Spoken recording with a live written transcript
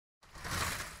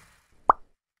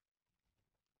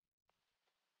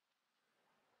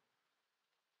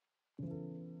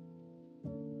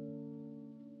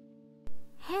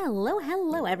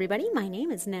Hello everybody, my name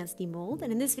is nastymold,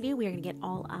 and in this video we are going to get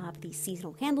all of the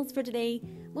seasonal candles for today.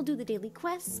 We'll do the daily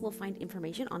quests, we'll find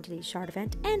information on today's shard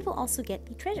event, and we'll also get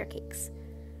the treasure cakes.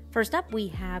 First up, we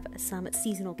have some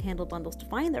seasonal candle bundles to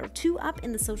find. There are 2 up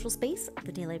in the social space of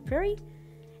the Daily Prairie,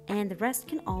 and the rest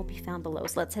can all be found below.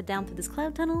 So let's head down through this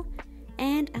cloud tunnel,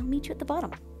 and I'll meet you at the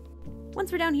bottom.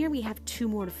 Once we're down here, we have 2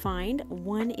 more to find.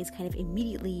 One is kind of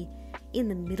immediately in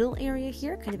the middle area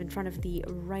here, kind of in front of the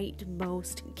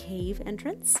rightmost cave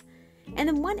entrance. And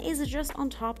then one is just on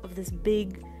top of this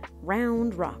big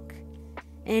round rock.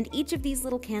 And each of these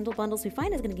little candle bundles we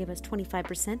find is going to give us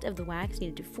 25% of the wax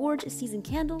needed to forge a seasoned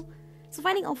candle. So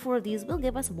finding all 4 of these will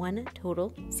give us 1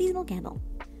 total seasonal candle.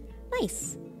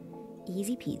 Nice.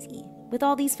 Easy peasy. With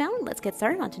all these found, let's get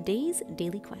started on today's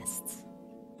daily quests.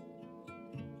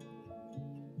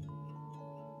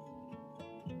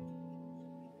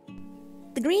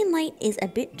 The green light is a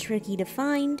bit tricky to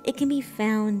find. It can be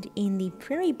found in the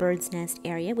Prairie bird's nest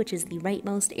area, which is the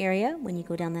rightmost area when you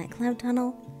go down that cloud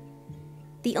tunnel.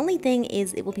 The only thing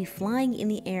is it will be flying in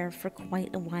the air for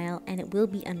quite a while and it will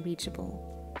be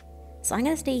unreachable. So I'm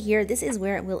going to stay here. This is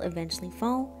where it will eventually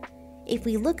fall. If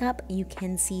we look up, you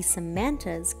can see some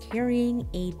mantas carrying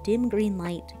a dim green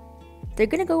light. They're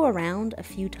going to go around a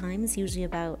few times, usually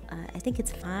about, I think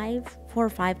it's 4 or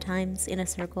 5 times in a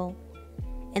circle.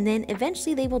 And then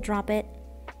eventually they will drop it,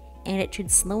 and it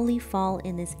should slowly fall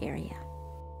in this area.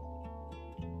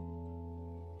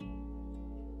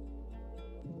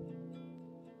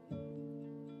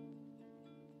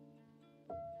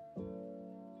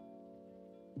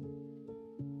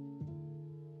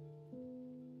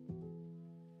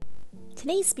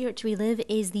 Today's spirit to relive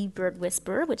is the Bird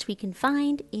Whisperer, which we can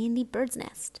find in the bird's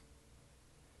nest.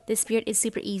 This spirit is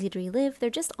super easy to relive. They're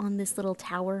just on this little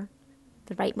tower,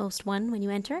 the rightmost one when you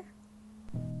enter,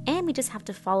 and we just have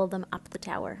to follow them up the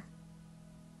tower.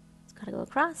 It's gotta go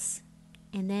across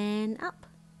and then up.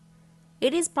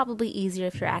 It is probably easier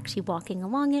if you're actually walking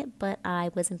along it, but I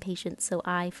was impatient, so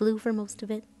I flew for most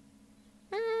of it,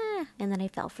 and then I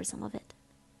fell for some of it.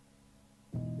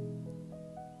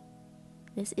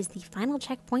 This is the final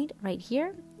checkpoint right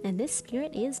here, and this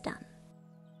spirit is done.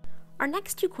 Our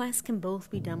next 2 quests can both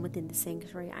be done within the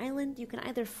Sanctuary Island. You can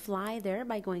either fly there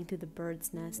by going through the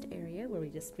bird's nest area where we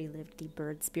just relived the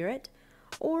bird spirit,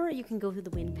 or you can go through the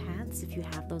wind paths if you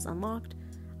have those unlocked.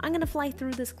 I'm going to fly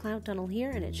through this cloud tunnel here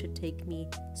and it should take me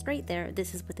straight there.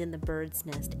 This is within the bird's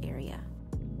nest area.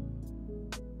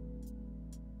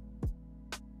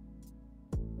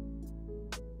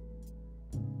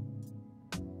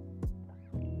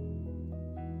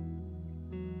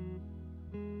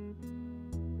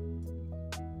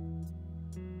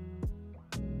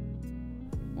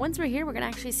 Once we're here, we're going to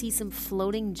actually see some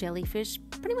floating jellyfish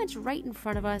pretty much right in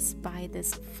front of us by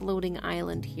this floating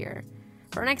island here.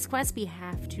 For our next quest, we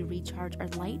have to recharge our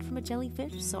light from a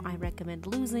jellyfish, so I recommend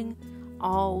losing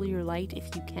all your light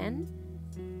if you can.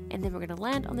 And then we're going to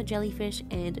land on the jellyfish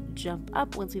and jump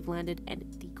up once we've landed, and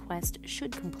the quest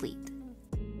should complete.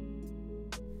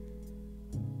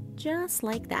 Just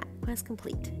like that, quest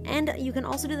complete. And you can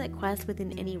also do that quest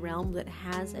within any realm that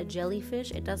has a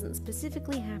jellyfish. It doesn't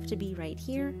specifically have to be right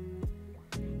here.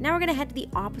 Now we're going to head to the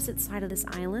opposite side of this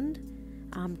island,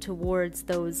 towards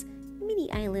those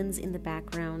mini islands in the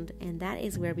background, and that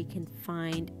is where we can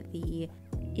find the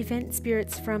event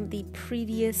spirits from the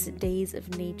previous Days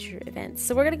of Nature events.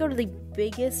 So we're going to go to the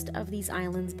biggest of these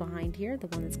islands behind here, the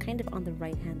one that's kind of on the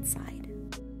right-hand side.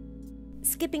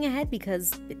 Skipping ahead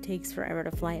because it takes forever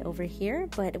to fly over here,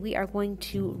 but we are going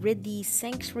to rid the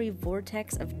Sanctuary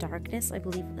Vortex of Darkness. I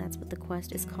believe that's what the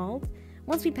quest is called.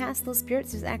 Once we pass those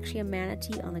spirits, there's actually a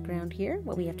manatee on the ground here.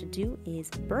 What we have to do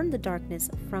is burn the darkness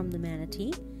from the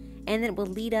manatee, and then it will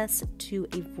lead us to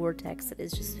a vortex that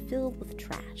is just filled with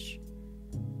trash.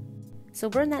 So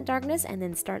burn that darkness and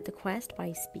then start the quest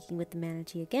by speaking with the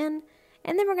manatee again,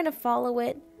 and then we're going to follow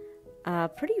it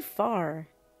pretty far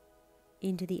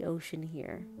into the ocean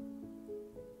here.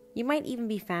 You might even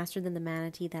be faster than the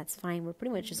manatee, that's fine. We're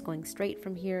pretty much just going straight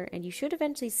from here, and you should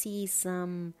eventually see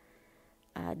some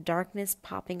darkness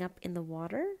popping up in the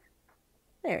water.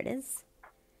 There it is.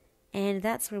 And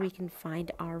that's where we can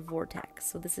find our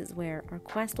vortex. So this is where our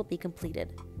quest will be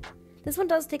completed. This one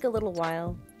does take a little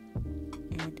while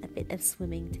and a bit of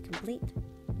swimming to complete.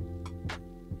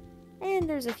 And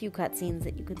there's a few cutscenes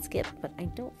that you could skip, but I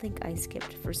don't think I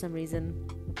skipped for some reason.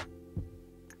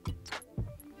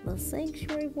 The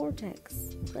Sanctuary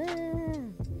Vortex.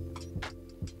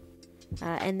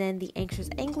 And then the anxious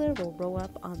angler will row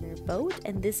up on their boat,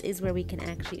 and this is where we can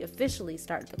actually officially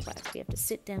start the quest. We have to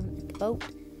sit down in the boat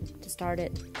to start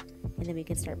it, and then we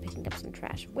can start picking up some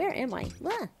trash. Where am I?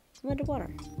 swim underwater.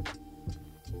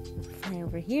 Fly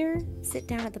over here, sit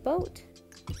down at the boat.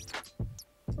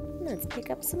 Let's pick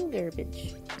up some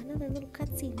garbage. Another little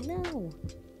cutscene. No!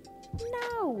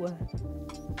 No!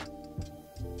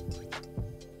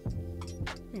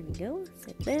 There we go.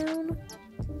 Sit down.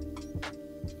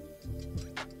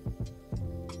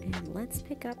 And let's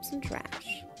pick up some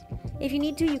trash. If you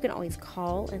need to, you can always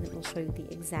call and it will show you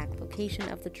the exact location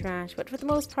of the trash. But for the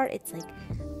most part, it's like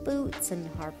boots and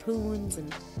harpoons,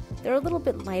 and they're a little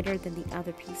bit lighter than the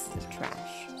other pieces of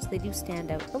trash. So they do stand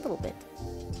out a little bit.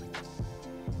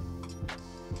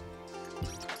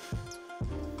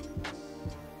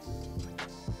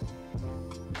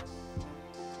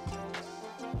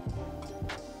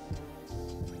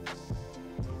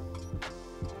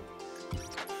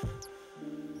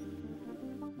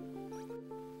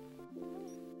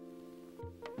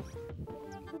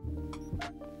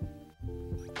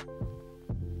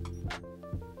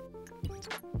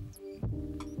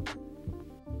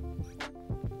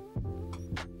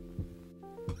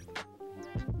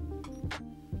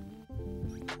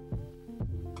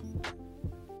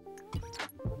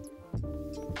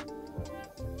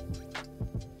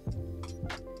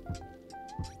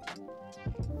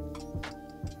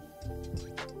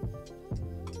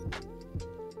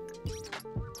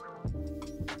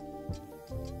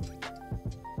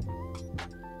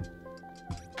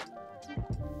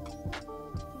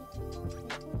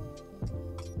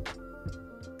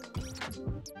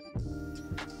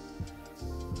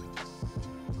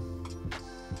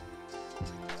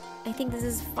 I think this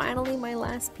is finally my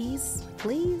last piece.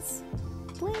 Please?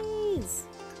 Please?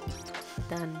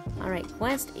 Done. Alright,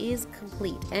 quest is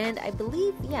complete. And I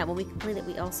believe, yeah, when we complete it,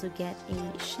 we also get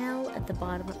a shell at the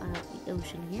bottom of the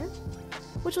ocean here,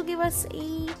 which will give us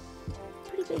a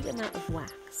pretty big amount of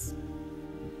wax.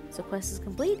 So quest is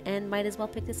complete, and might as well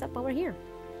pick this up while we're here.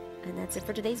 And that's it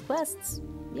for today's quests.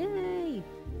 Yay!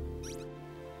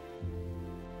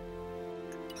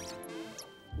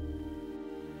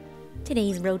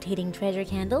 Today's rotating treasure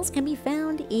candles can be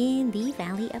found in the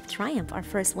Valley of Triumph. Our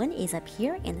first one is up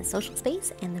here in the social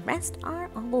space, and the rest are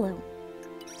all below.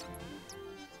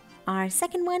 Our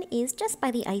second one is just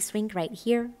by the ice rink right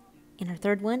here, and our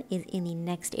third one is in the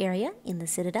next area in the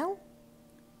Citadel,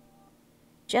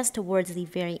 just towards the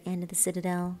very end of the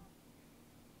Citadel.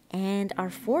 And our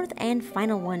fourth and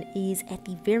final one is at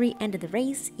the very end of the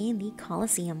race in the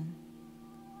Colosseum.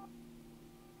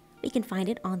 We can find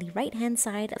it on the right-hand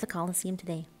side of the Colosseum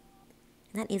today.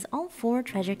 And that is all 4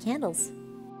 treasure candles.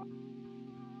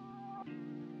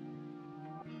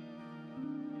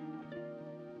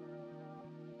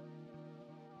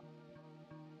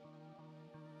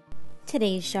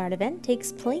 Today's shard event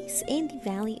takes place in the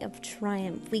Valley of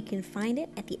Triumph. We can find it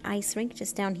at the ice rink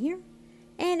just down here.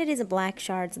 And it is a black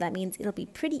shard, so that means it'll be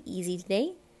pretty easy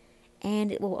today.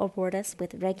 And it will award us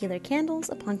with regular candles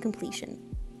upon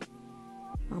completion.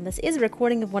 This is a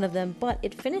recording of one of them, but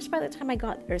it finished by the time I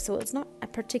got there, so it's not a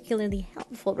particularly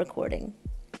helpful recording.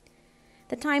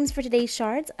 The times for today's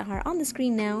shards are on the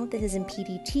screen now. This is in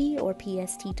PDT or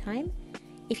PST time.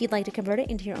 If you'd like to convert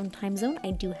it into your own time zone, I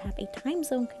do have a time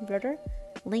zone converter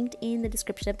linked in the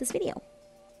description of this video.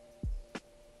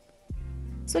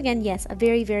 So again, yes, a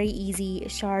very, very easy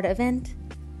shard event.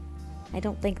 I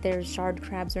don't think there's shard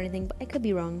crabs or anything, but I could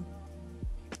be wrong.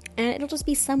 And it'll just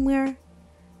be somewhere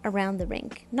around the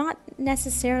rink. Not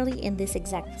necessarily in this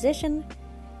exact position.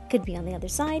 Could be on the other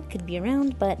side, could be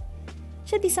around, but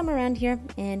should be somewhere around here,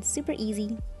 and super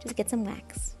easy. Just get some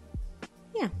wax.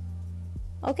 Yeah.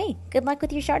 Okay, good luck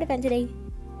with your shard event today.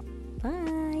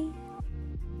 Bye!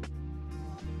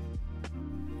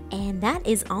 And that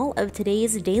is all of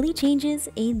today's daily changes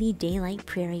in the Daylight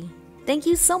Prairie. Thank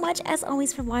you so much as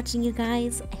always for watching, you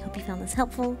guys. I hope you found this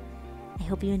helpful. I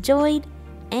hope you enjoyed,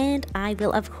 and I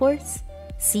will of course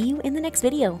see you in the next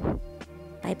video.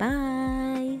 Bye bye!